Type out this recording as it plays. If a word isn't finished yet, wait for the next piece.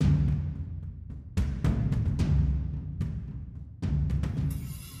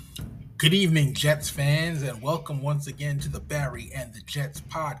Good evening, Jets fans, and welcome once again to the Barry and the Jets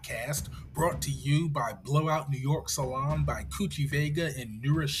podcast, brought to you by Blowout New York Salon by Coochie Vega in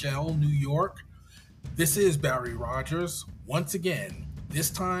New Rochelle, New York. This is Barry Rogers, once again, this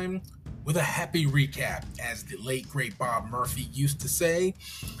time with a happy recap. As the late, great Bob Murphy used to say,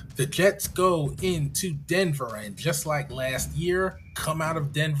 the Jets go into Denver, and just like last year, come out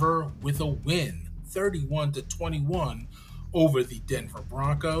of Denver with a win, 31-21 over the Denver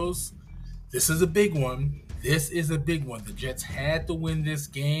Broncos. This is a big one. The Jets had to win this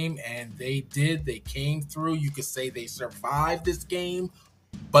game, and they did. They came through. You could say they survived this game,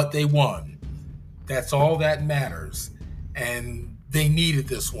 but they won. That's all that matters. And they needed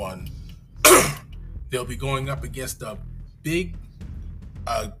this one. They'll be going up against a big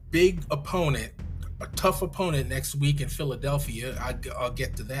opponent, a tough opponent next week in Philadelphia. I'll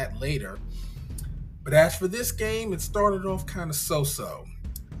get to that later. But as for this game, it started off kind of so-so.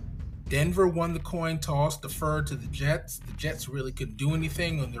 Denver won the coin toss, deferred to the Jets. The Jets really couldn't do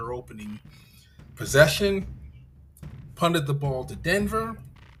anything on their opening possession. Punted the ball to Denver.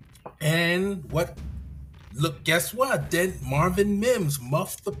 And guess what? Marvin Mims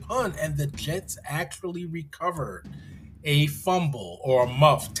muffed the punt, and the Jets actually recovered a fumble, or a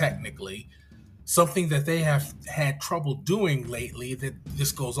muff technically, something that they have had trouble doing lately. That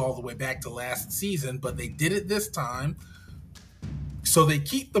this goes all the way back to last season, but they did it this time. So they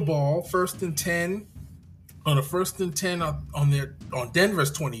keep the ball, first and 10. On a first and 10 on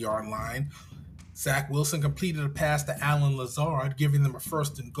Denver's 20-yard line, Zach Wilson completed a pass to Alan Lazard, giving them a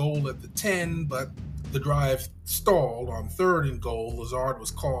first and goal at the 10, but the drive stalled on third and goal. Lazard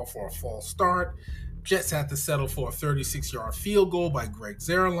was called for a false start. Jets had to settle for a 36-yard field goal by Greg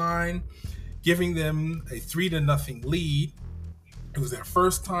Zuerlein, giving them a 3-0 lead. It was their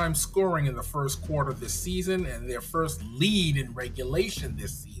first time scoring in the first quarter this season and their first lead in regulation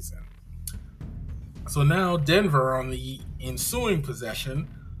this season. So now Denver on the ensuing possession,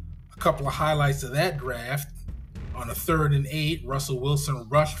 a couple of highlights of that draft. On a 3rd and 8, Russell Wilson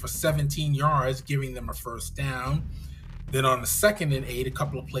rushed for 17 yards, giving them a first down. Then on the 2nd and 8, a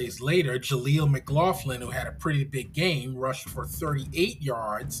couple of plays later, Jaleel McLaughlin, who had a pretty big game, rushed for 38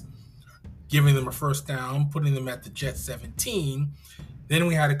 yards, giving them a first down, putting them at the Jets 17. Then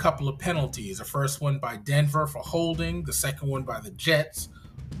we had a couple of penalties. The first one by Denver for holding, the second one by the Jets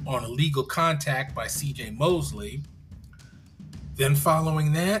on illegal contact by C.J. Mosley. Then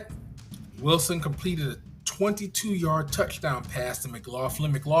following that, Wilson completed a 22-yard touchdown pass to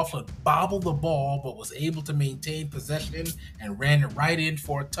McLaughlin. McLaughlin bobbled the ball but was able to maintain possession and ran it right in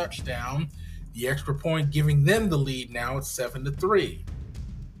for a touchdown. The extra point giving them the lead now at 7-3.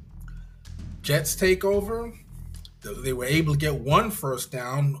 Jets take over. They were able to get one first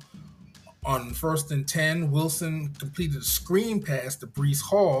down. On 1st and 10, Wilson completed a screen pass to Breece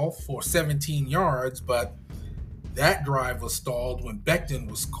Hall for 17 yards, but that drive was stalled when Becton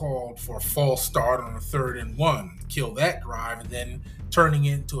was called for a false start on a 3rd and 1. Kill that drive, and then turning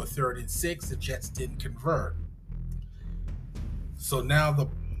it into a 3rd and 6, the Jets didn't convert. So now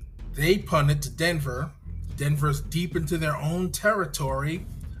they punted to Denver. Denver's deep into their own territory.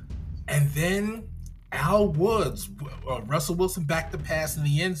 And then Al Woods, Russell Wilson backed the pass in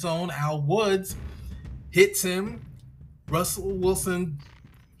the end zone. Al Woods hits him. Russell Wilson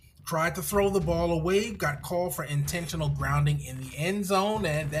tried to throw the ball away, got called for intentional grounding in the end zone,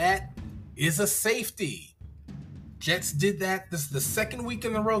 and that is a safety. Jets did that. This is the second week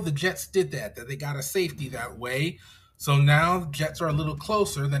in a row the Jets did that they got a safety that way. So now the Jets are a little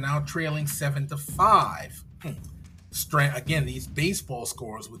closer. They're now trailing 7-5. Again, these baseball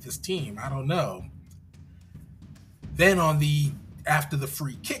scores with this team, I don't know. Then after the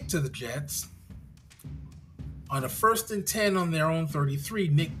free kick to the Jets, on a 1st and 10 on their own 33,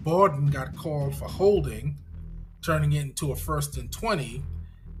 Nick Bawden got called for holding, turning it into a 1st and 20.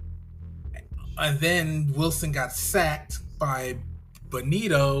 And then Wilson got sacked by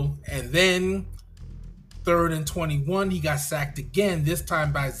Bonito, and then 3rd and 21, he got sacked again, this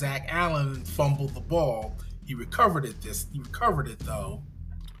time by Zach Allen, and fumbled the ball. He recovered it though.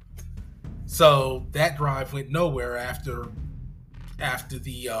 So that drive went nowhere after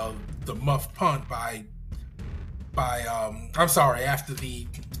the muff punt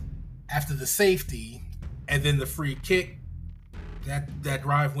after the safety, and then the free kick. That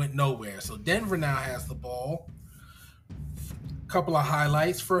drive went nowhere. So Denver now has the ball. Couple of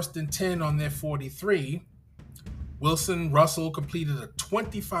highlights. 1st and 10 on their 43. Russell completed a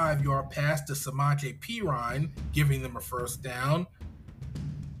 25-yard pass to Samaje Perine, giving them a first down.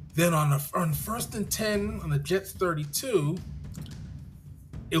 Then on 1st and 10 on the Jets 32,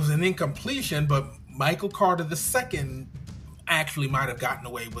 it was an incompletion, but Michael Carter II actually might have gotten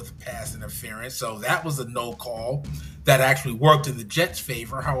away with pass interference, so that was a no call that actually worked in the Jets'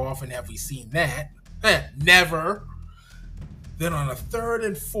 favor. How often have we seen that? Never. Then on a 3rd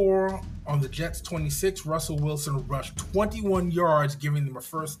and 4 on the Jets 26, Russell Wilson rushed 21 yards, giving them a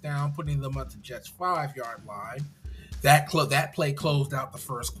first down, putting them at the Jets' 5-yard line. That play closed out the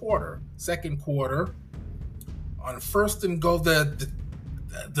first quarter. Second quarter, on 1st and goal, the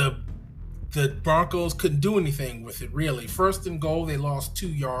Broncos couldn't do anything with it, really. 1st and goal, they lost 2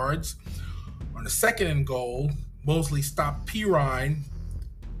 yards. On the 2nd and goal, Mosley stopped Pirine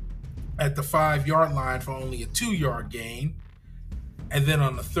at the 5-yard line for only a 2-yard gain. And then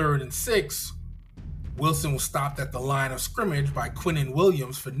on the 3rd and 6, Wilson was stopped at the line of scrimmage by Quinnen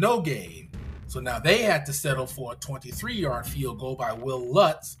Williams for no gain. So now they had to settle for a 23-yard field goal by Will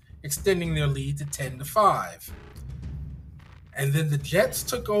Lutz, extending their lead to 10-5. And then the Jets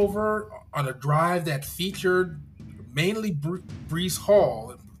took over on a drive that featured mainly Breece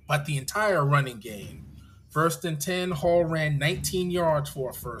Hall, but the entire running game. 1st and 10, Hall ran 19 yards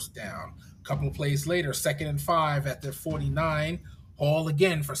for a first down. A couple of plays later, 2nd and 5 at their 49, Hall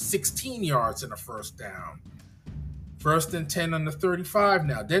again for 16 yards and a first down. 1st and 10 on the 35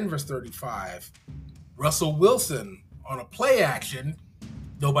 now, Denver's 35. Russell Wilson on a play action.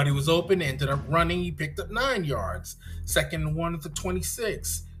 Nobody was open, ended up running. He picked up 9 yards. 2nd and 1 at the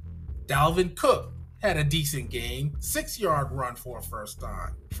 26. Dalvin Cook had a decent game. 6-yard run for a first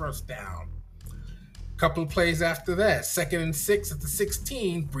down. Couple of plays after that. 2nd and 6 at the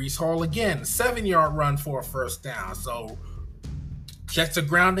 16. Breece Hall again. 7-yard run for a first down. So Jets are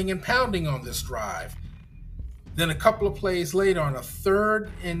grounding and pounding on this drive. Then a couple of plays later on a third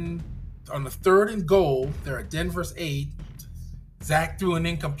and goal, they're at Denver's 8. Zach threw an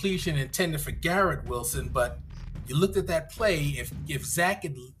incompletion intended for Garrett Wilson, but you looked at that play, if Zach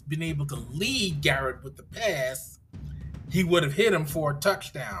had been able to lead Garrett with the pass, he would have hit him for a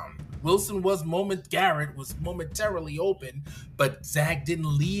touchdown. Garrett was momentarily open, but Zach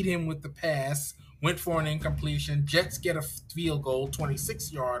didn't lead him with the pass, went for an incompletion. Jets get a field goal,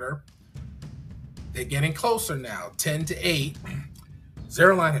 26-yarder. They're getting closer now, 10-8.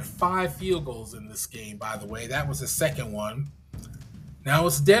 Zerline had 5 field goals in this game, by the way. That was his second one. Now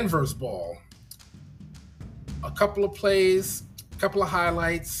it's Denver's ball. A couple of plays, a couple of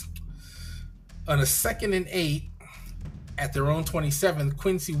highlights. On a 2nd and 8, at their own 27,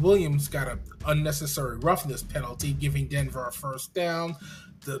 Quincy Williams got an unnecessary roughness penalty, giving Denver a first down.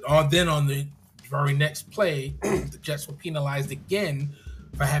 Then on the very next play, the Jets were penalized again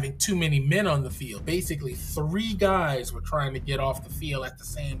for having too many men on the field. Basically, 3 guys were trying to get off the field at the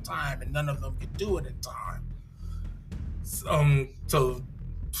same time, and none of them could do it in time. So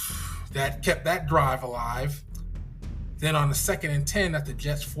that kept that drive alive. Then on the 2nd and 10 at the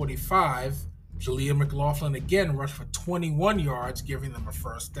Jets 45, Jaleel McLaughlin again rushed for 21 yards, giving them a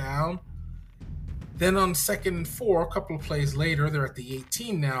first down. Then on 2nd and 4, a couple of plays later, they're at the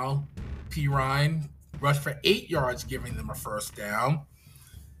 18 now. Pirine rushed for 8 yards, giving them a first down.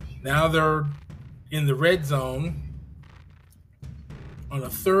 Now they're in the red zone. On a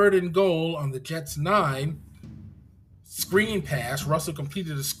 3rd and goal on the Jets 9, screen pass. Russell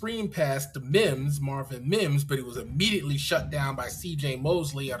completed a screen pass to Marvin Mims, but he was immediately shut down by C.J.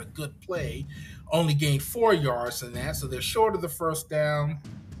 Mosley on a good play. Only gained 4 yards in that, so they're short of the first down.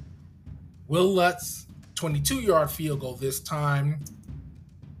 Will Lutz, 22-yard field goal this time.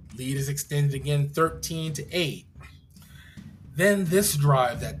 Lead is extended again, 13-8. Then this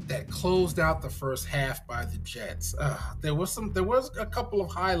drive that closed out the first half by the Jets. There was a couple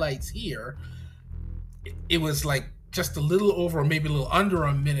of highlights here. It was like just a little over, maybe a little under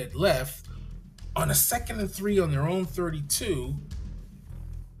a minute left. On a 2nd and 3 on their own 32,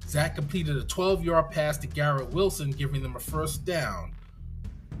 Zach completed a 12-yard pass to Garrett Wilson, giving them a first down.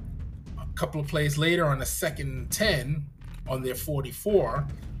 A couple of plays later on a 2nd and 10 on their 44,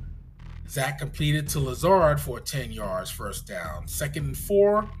 Zach completed to Lazard for 10 yards, first down. 2nd and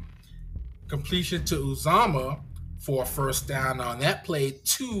 4, completion to Uzama for a first down. On that play,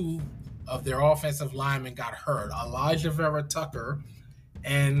 2 of their offensive linemen got hurt. Elijah Vera Tucker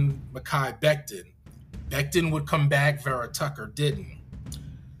and Mekhi Becton. Becton would come back, Vera Tucker didn't.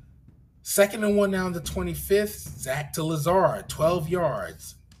 2nd and 1 now on the 25th, Zach to Lazard, 12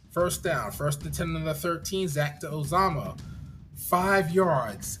 yards. First down, 1st and 10 on the 13, Zach to Uzama. 5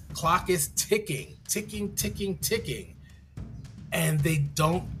 yards. Clock is ticking. And they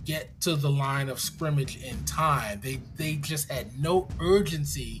don't get to the line of scrimmage in time. They just had no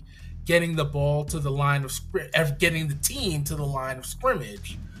urgency getting the ball to the line of getting the team to the line of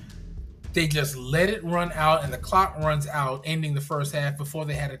scrimmage. They just let it run out, and the clock runs out, ending the first half before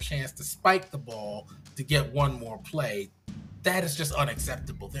they had a chance to spike the ball to get one more play. That is just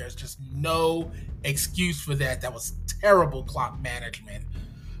unacceptable. There's just no excuse for that. That was terrible clock management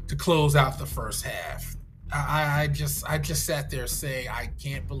to close out the first half. I just sat there saying, I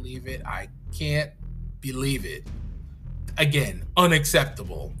can't believe it. I can't believe it. Again,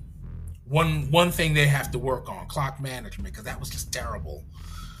 unacceptable. One thing they have to work on, clock management, because that was just terrible.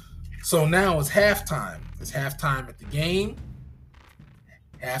 So now it's halftime. It's halftime at the game,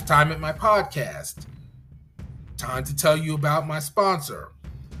 halftime at my podcast. Time to tell you about my sponsor,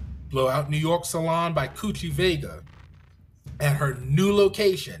 Blowout New York Salon by Coochie Vega, at her new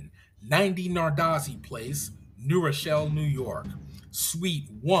location, 90 Nardazzi Place, New Rochelle, New York, Suite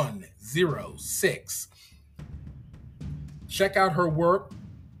 106. Check out her work.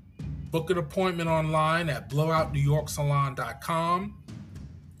 Book an appointment online at blowoutnewyorksalon.com.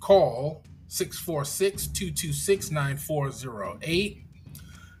 Call 646-226-9408.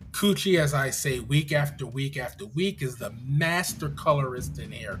 Coochie, as I say week after week after week, is the master colorist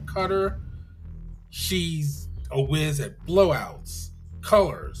and hair cutter. She's a whiz at blowouts,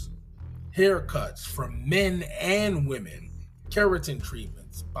 colors, haircuts from men and women, keratin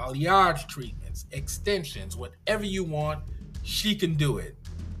treatments, balayage treatments, extensions, whatever you want, she can do it.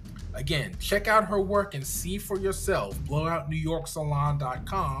 Again, check out her work and see for yourself,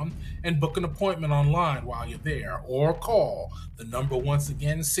 blowoutnewyorksalon.com, and book an appointment online while you're there, or call the number once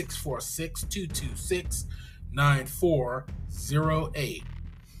again, 646-226-9408.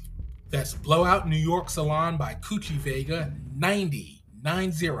 That's Blowout New York Salon by Coochie Vega, 90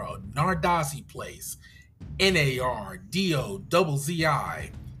 Nardazzi Place,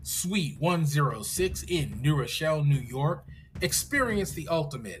 Nardozzi, Suite 106 in New Rochelle, New York. Experience the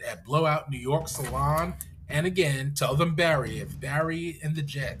ultimate at Blowout New York Salon. And again, tell them Barry, if Barry and the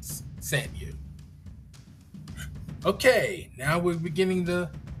Jets sent you. Okay, now we're beginning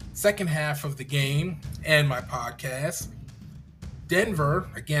the second half of the game and my podcast. Denver,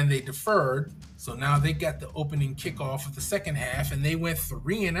 again, they deferred. So now they got the opening kickoff of the second half, and they went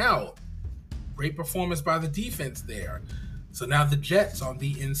 3-and-out. Great performance by the defense there. So now the Jets on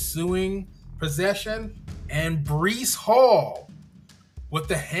the ensuing possession, and Breece Hall with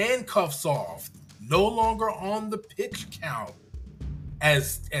the handcuffs off, no longer on the pitch count,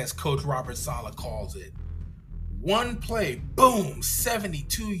 as Coach Robert Saleh calls it. One play, boom,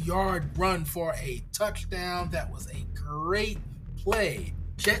 72-yard run for a touchdown. That was a great play.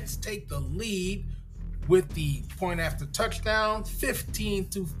 Jets take the lead with the point after touchdown,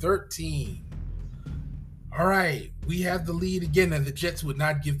 15-13. All right, we have the lead again, and the Jets would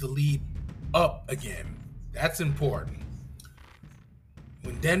not give the lead up again. That's important.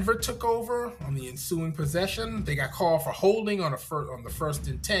 When Denver took over on the ensuing possession, they got called for holding on the 1st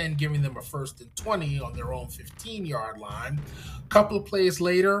and 10, giving them a 1st and 20 on their own 15-yard line. A couple of plays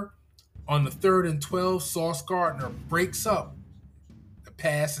later, on the 3rd and 12, Sauce Gardner breaks up the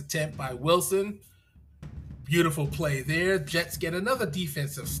pass attempt by Wilson. Beautiful play there. Jets get another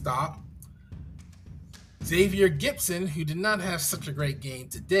defensive stop. Xavier Gipson, who did not have such a great game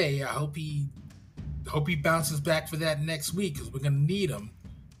today, I hope he bounces back for that next week, because we're going to need him.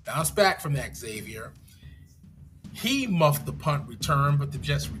 Bounce back from that, Xavier. He muffed the punt return, but the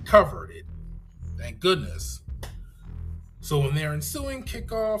Jets recovered it. Thank goodness. So in their ensuing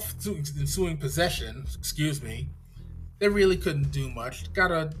possession, they really couldn't do much.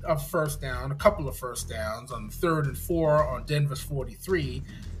 Got a first down, a couple of first downs on the 3rd and 4 on Denver's 43.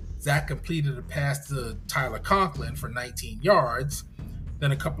 Zach completed a pass to Tyler Conklin for 19 yards.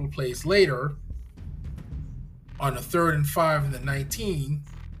 Then a couple of plays later, on the 3rd and 5 and the 19,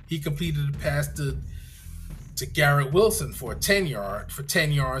 he completed a pass to Garrett Wilson for 10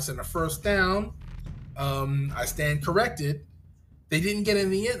 yards and a first down. I stand corrected. They didn't get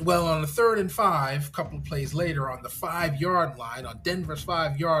in the end. Well, on the 3rd and 5, a couple of plays later, on the 5-yard line, on Denver's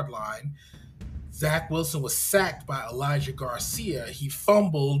 5-yard line, Zach Wilson was sacked by Elijah Garcia. He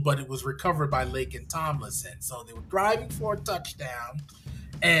fumbled, but it was recovered by Laken Tomlinson. So they were driving for a touchdown,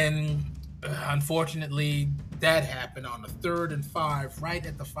 and unfortunately, that happened on the 3rd and 5, right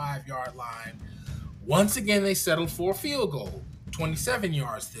at the 5-yard line. Once again, they settled for a field goal, 27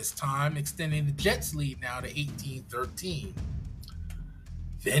 yards this time, extending the Jets' lead now to 18-13.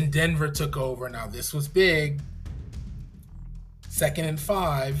 Then Denver took over. Now, this was big. 2nd and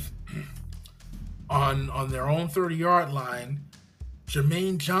 5. On their own 30-yard line,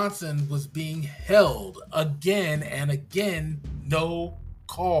 Jermaine Johnson was being held again and again, no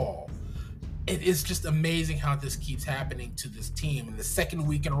call. It is just amazing how this keeps happening to this team. In the second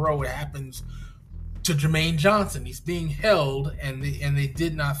week in a row, it happens to Jermaine Johnson. He's being held, and they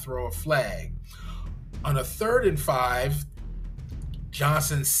did not throw a flag. On a 3rd and 5,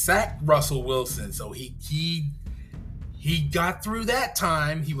 Johnson sacked Russell Wilson, so he He got through that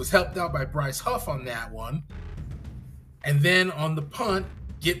time. He was helped out by Bryce Huff on that one. And then on the punt,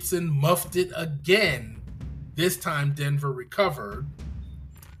 Gibson muffed it again. This time Denver recovered.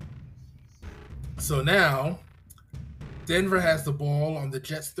 So now Denver has the ball on the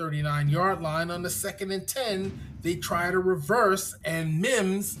Jets' 39-yard line. On the 2nd and 10, they try to reverse, and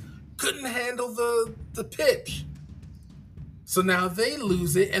Mims couldn't handle the pitch. So now they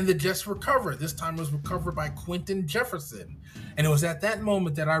lose it, and the Jets recover. This time it was recovered by Quentin Jefferson. And it was at that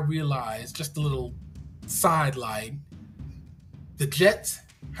moment that I realized, just a little sideline, the Jets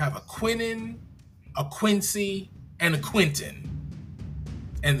have a Quinnen, a Quincy, and a Quentin.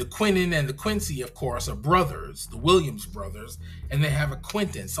 And the Quinnen and the Quincy, of course, are brothers, the Williams brothers, and they have a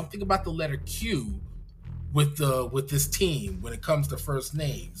Quentin. Something about the letter Q with this team when it comes to first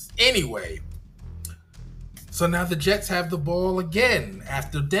names. Anyway, so now the Jets have the ball again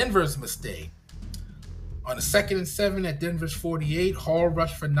after Denver's mistake. On the 2nd and 7 at Denver's 48, Hall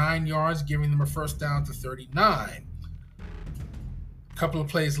rushed for 9 yards, giving them a first down to 39. A couple of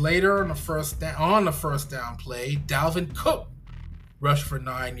plays later, on the first down play, Dalvin Cook rushed for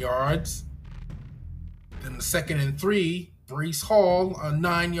 9 yards. Then the 2nd and 3, Breece Hall, a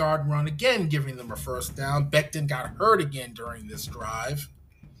 9-yard run again, giving them a first down. Becton got hurt again during this drive.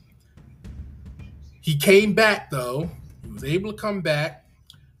 He came back, though. He was able to come back.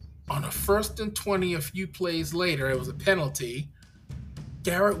 On a 1st and 20, a few plays later, it was a penalty.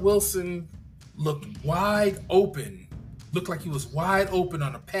 Garrett Wilson looked wide open. Looked like he was wide open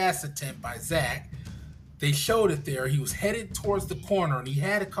on a pass attempt by Zach. They showed it there. He was headed towards the corner, and he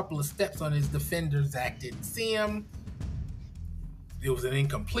had a couple of steps on his defender. Zach didn't see him. It was an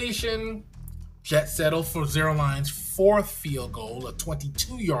incompletion. Jets settled for Zero Line's 4th field goal, a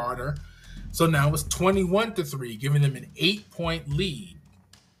 22-yarder. So now it's 21-3, giving them an 8-point lead.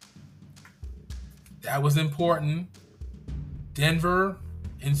 That was important. Denver,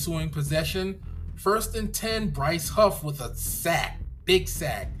 ensuing possession. 1st and 10, Bryce Huff with a sack, big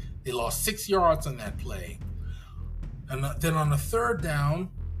sack. They lost 6 yards on that play. And then on the 3rd down,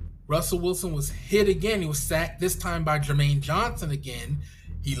 Russell Wilson was hit again. He was sacked, this time by Jermaine Johnson again.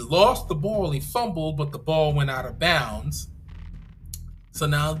 He lost the ball. He fumbled, but the ball went out of bounds. So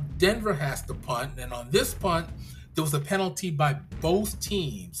now Denver has to punt. And on this punt, there was a penalty by both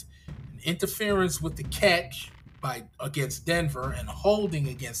teams. An interference with the catch against Denver and holding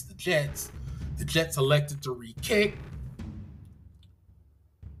against the Jets. The Jets elected to re-kick.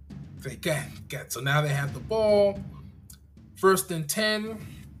 So now they have the ball. 1st and 10.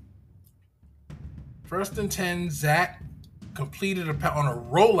 1st and 10, Zach completed on a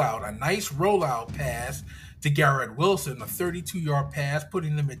rollout, a nice rollout pass to Garrett Wilson, a 32-yard pass,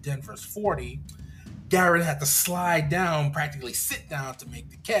 putting them at Denver's 40. Garrett had to slide down, practically sit down to make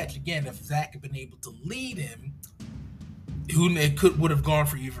the catch. Again, if Zach had been able to lead him, it would have gone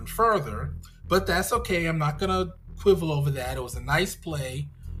for even further. But that's okay. I'm not going to quibble over that. It was a nice play,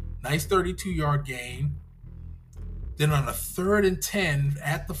 nice 32-yard gain. Then on a 3rd and 10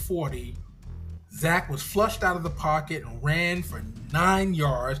 at the 40, Zach was flushed out of the pocket and ran for 9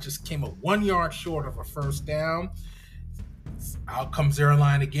 yards, just came up 1 yard short of a first down. Out comes Zero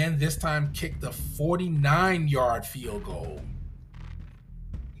Line again, this time kicked a 49-yard field goal,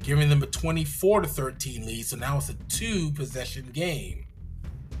 giving them a 24-13 lead, so now it's a 2-possession game.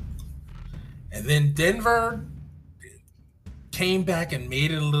 And then Denver came back and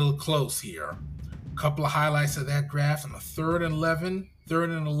made it a little close here. A couple of highlights of that draft. On the 3rd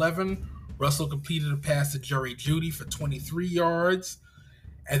and 11, Russell completed a pass to Jerry Jeudy for 23 yards.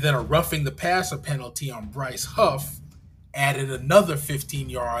 And then a roughing the passer penalty on Bryce Huff added another 15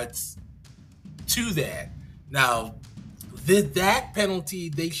 yards to that. Now, that penalty,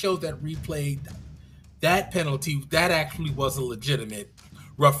 they showed that replay. That penalty, that actually was a legitimate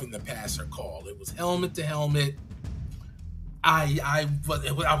roughing the passer call. It was helmet to helmet. I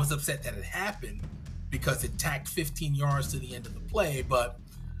was upset that it happened because it tacked 15 yards to the end of the play, but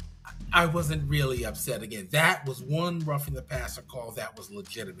I wasn't really upset. Again, that was one roughing the passer call that was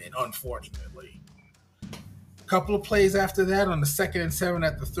legitimate, unfortunately. A couple of plays after that, on the 2nd and 7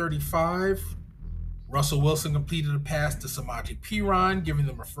 at the 35, Russell Wilson completed a pass to Samaje Perine, giving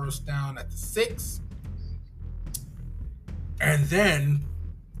them a first down at the 6. And then,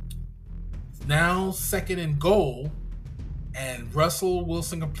 now 2nd and goal, and Russell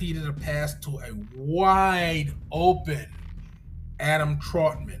Wilson completed a pass to a wide open Adam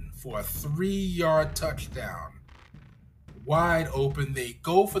Trautman for a 3-yard touchdown. Wide open. They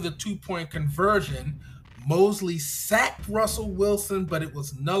go for the 2-point conversion. Mosley sacked Russell Wilson, but it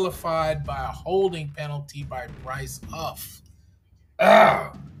was nullified by a holding penalty by Bryce Huff.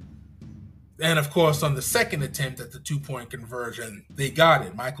 And of course, on the second attempt at the 2-point conversion, they got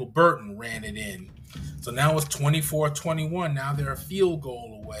it. Michael Burton ran it in. So now it's 24-21. Now they're a field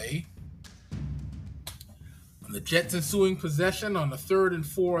goal away. On the Jets' ensuing possession on the 3rd and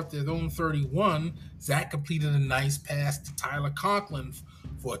 4 at their own 31, Zach completed a nice pass to Tyler Conklin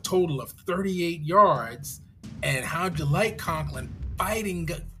for a total of 38 yards. And how'd you like Conklin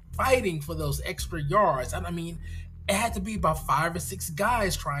fighting for those extra yards? I mean, it had to be about 5 or 6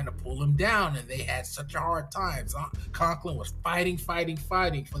 guys trying to pull him down, and they had such a hard time. So Conklin was fighting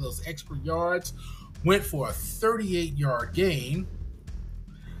for those extra yards. Went for a 38-yard gain.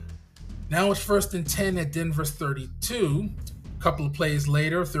 Now it's 1st and 10 at Denver's 32. A couple of plays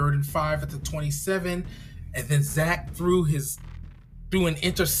later, 3rd and 5 at the 27. And then Zach threw an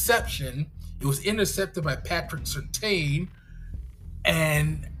interception. It was intercepted by Patrick Surtain.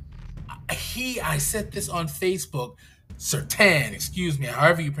 And I said this on Facebook,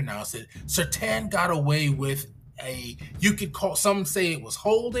 however you pronounce it. Surtain got away with you could call, some say it was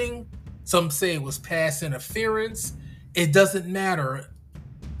holding, some say it was pass interference. It doesn't matter.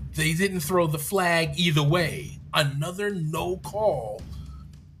 They didn't throw the flag either way. Another no call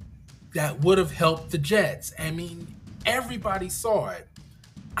that would have helped the Jets. I mean, everybody saw it.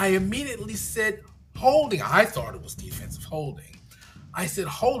 I immediately said holding. I thought it was defensive holding. I said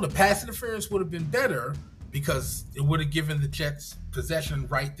hold. Pass interference would have been better because it would have given the Jets possession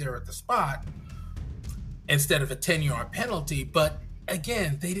right there at the spot instead of a 10-yard penalty. But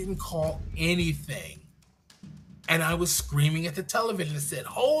again, they didn't call anything. And I was screaming at the television and said,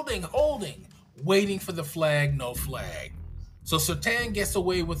 holding, waiting for the flag, no flag. So Surtain gets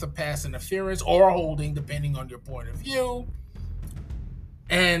away with a pass interference or holding, depending on your point of view.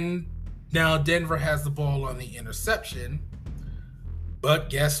 And now Denver has the ball on the interception. But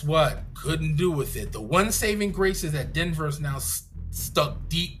guess what? Couldn't do with it. The one saving grace is that Denver is now stuck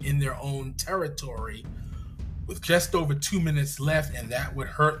deep in their own territory with just over 2 minutes left, and that would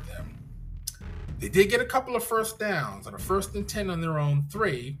hurt them. They did get a couple of first downs. On a 1st and 10 on their own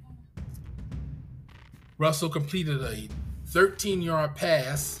 3, Russell completed a 13-yard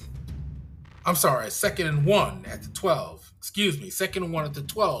pass. I'm sorry, 2nd and 1 at the 12. 2nd and 1 at the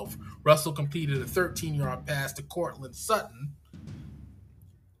 12. Russell completed a 13-yard pass to Cortland Sutton.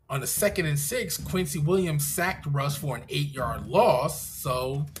 On the 2nd and 6, Quincy Williams sacked Russ for an 8-yard loss.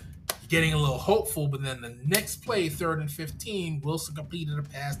 So getting a little hopeful, but then the next play, 3rd and 15, Wilson completed a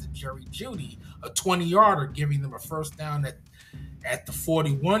pass to Jerry Jeudy, a 20-yarder, giving them a first down at the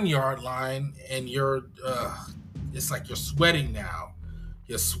 41-yard line, and it's like you're sweating now.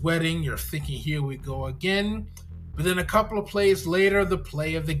 You're sweating, you're thinking, here we go again. But then a couple of plays later, the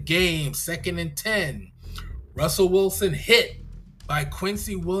play of the game, 2nd and 10. Russell Wilson hit by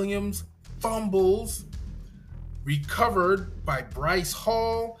Quincy Williams, fumbles, recovered by Bryce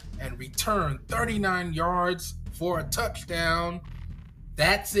Hall, and returned 39 yards for a touchdown.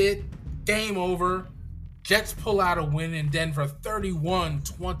 That's it. Game over. Jets pull out a win in Denver,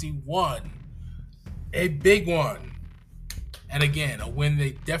 31-21. A big one. And again, a win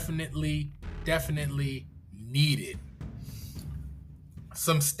they definitely needed.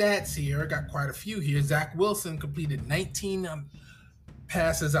 Some stats here. I got quite a few here. Zach Wilson completed 19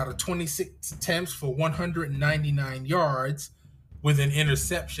 passes out of 26 attempts for 199 yards with an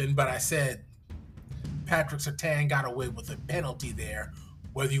interception, but I said Patrick Surtain got away with a penalty there,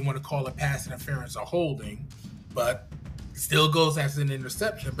 whether you want to call it pass interference or holding, but still goes as an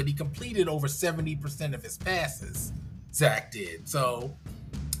interception. But he completed over 70% of his passes, Zach did. So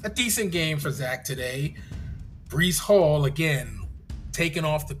a decent game for Zach today. Breece Hall, again, taken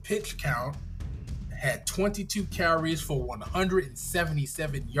off the pitch count, had 22 carries for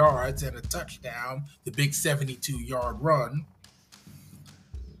 177 yards and a touchdown, the big 72-yard run.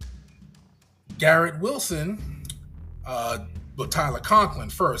 Garrett Wilson, Tyler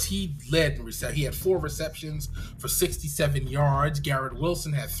Conklin first, he led in reception. He had 4 receptions for 67 yards. Garrett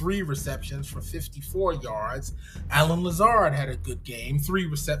Wilson had 3 receptions for 54 yards. Allen Lazard had a good game, 3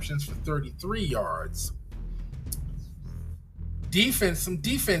 receptions for 33 yards. Some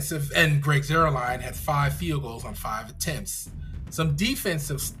defensive, and Greg Zuerlein had 5 field goals on 5 attempts. Some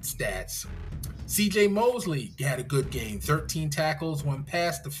defensive stats. C.J. Mosley had a good game, 13 tackles, 1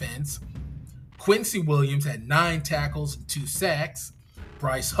 pass defense. Quincy Williams had 9 tackles and 2 sacks.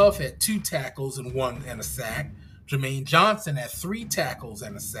 Bryce Huff had 2 tackles and a sack. Jermaine Johnson had 3 tackles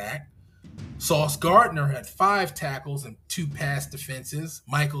and a sack. Sauce Gardner had 5 tackles and 2 pass defenses.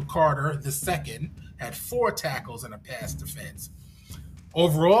 Michael Carter, the second, had 4 tackles and a pass defense.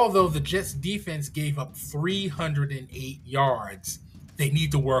 Overall, though, the Jets defense gave up 308 yards. They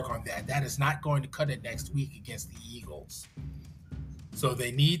need to work on that. That is not going to cut it next week against the Eagles. So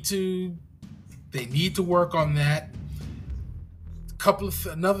they need to They need to work on that.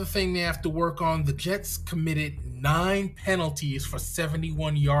 Another thing they have to work on, the Jets committed 9 penalties for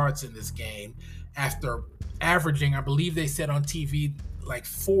 71 yards in this game after averaging, I believe they said on TV, like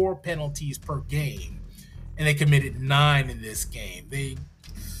 4 penalties per game, and they committed 9 in this game. They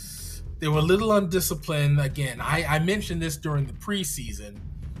were a little undisciplined. Again, I mentioned this during the preseason.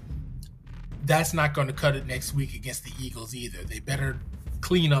 That's not going to cut it next week against the Eagles either. They better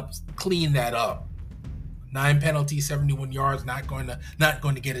clean that up. 9 penalties, 71 yards, not going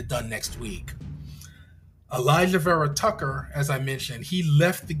to get it done next week. Elijah Vera Tucker, as I mentioned, he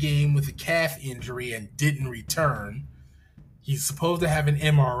left the game with a calf injury and didn't return. He's supposed to have an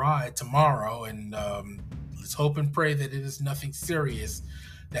MRI tomorrow, and let's hope and pray that it is nothing serious,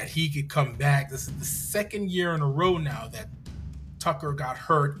 that he could come back. This is the second year in a row now that Tucker got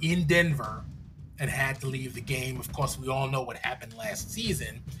hurt in Denver and had to leave the game. Of course, we all know what happened last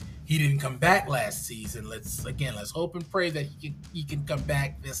season. He didn't come back last season. Let's hope and pray that he can come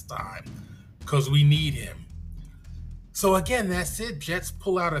back this time, because we need him. So again, that's it. Jets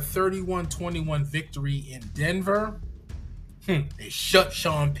pull out a 31-21 victory in Denver. They shut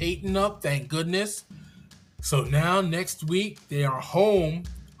Sean Payton up, thank goodness. So now next week they are home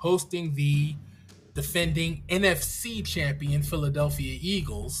hosting the defending NFC champion Philadelphia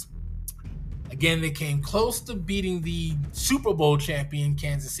Eagles. Again, they came close to beating the Super Bowl champion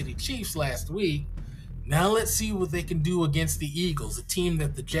Kansas City Chiefs last week. Now let's see what they can do against the Eagles, a team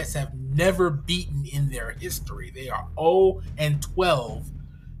that the Jets have never beaten in their history. They are 0-12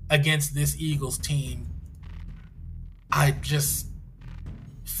 against this Eagles team.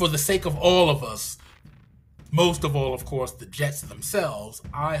 For the sake of all of us, most of all, of course, the Jets themselves,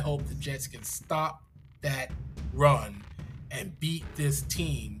 I hope the Jets can stop that run and beat this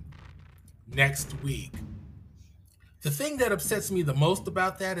team next week. The thing that upsets me the most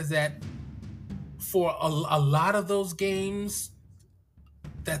about that is that for a lot of those games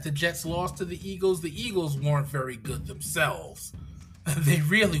that the Jets lost to the Eagles weren't very good themselves. They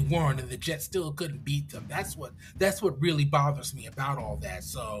really weren't, and the Jets still couldn't beat them. That's what really bothers me about all that.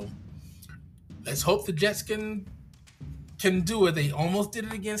 So let's hope the Jets can do it. They almost did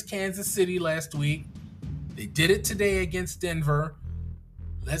it against Kansas City last week. They did it today against Denver.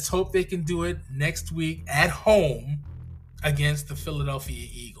 Let's hope they can do it next week at home against the Philadelphia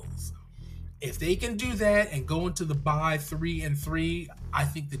Eagles. If they can do that and go into the bye 3-3, I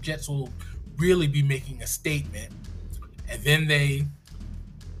think the Jets will really be making a statement. And then they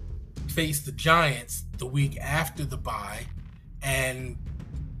face the Giants the week after the bye. And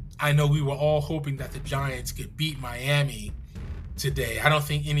I know we were all hoping that the Giants could beat Miami today. I don't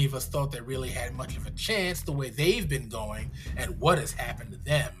think any of us thought they really had much of a chance the way they've been going and what has happened to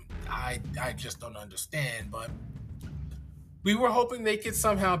them. I just don't understand, but we were hoping they could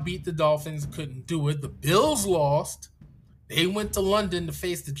somehow beat the Dolphins. Couldn't do it. The Bills lost. They went to London to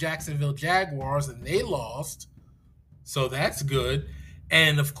face the Jacksonville Jaguars, and they lost. So that's good.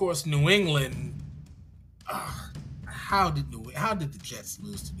 And of course, New England. How did the Jets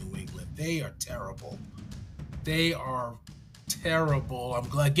lose to New England? They are terrible. They are terrible. I'm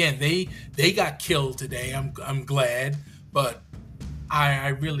glad. Again, they got killed today. I'm glad, but I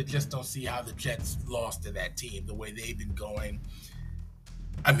really just don't see how the Jets lost to that team the way they've been going.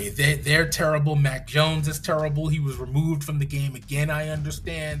 I mean, they're terrible. Mac Jones is terrible. He was removed from the game again, I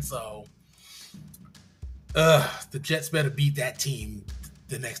understand. So the Jets better beat that team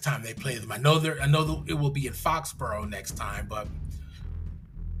the next time they play them. I know it will be in Foxborough next time, but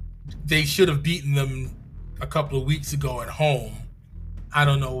they should have beaten them a couple of weeks ago at home. I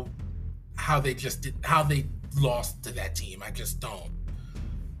don't know how they lost to that team. I just don't.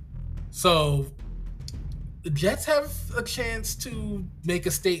 So the Jets have a chance to make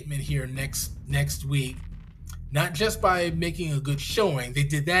a statement here next week, not just by making a good showing. They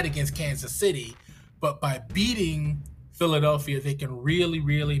did that against Kansas City, but by beating Philadelphia, they can really,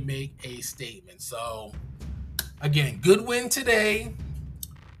 really make a statement. So again, good win today.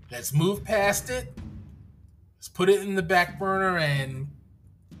 Let's move past it. Let's put it in the back burner and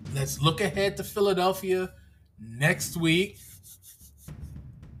let's look ahead to Philadelphia next week.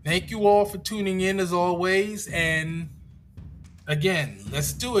 Thank you all for tuning in as always, and again,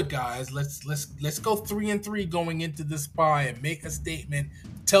 let's do it, guys. Let's go 3-3 going into this bye and make a statement.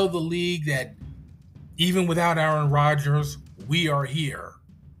 Tell the league that even without Aaron Rodgers, we are here.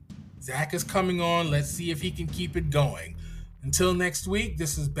 Zach is coming on. Let's see if he can keep it going. Until next week,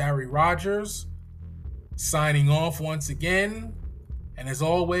 this is Barry Rogers signing off once again. And as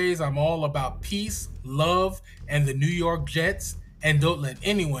always, I'm all about peace, love, and the New York Jets. And don't let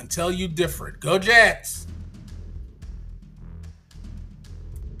anyone tell you different. Go Jets!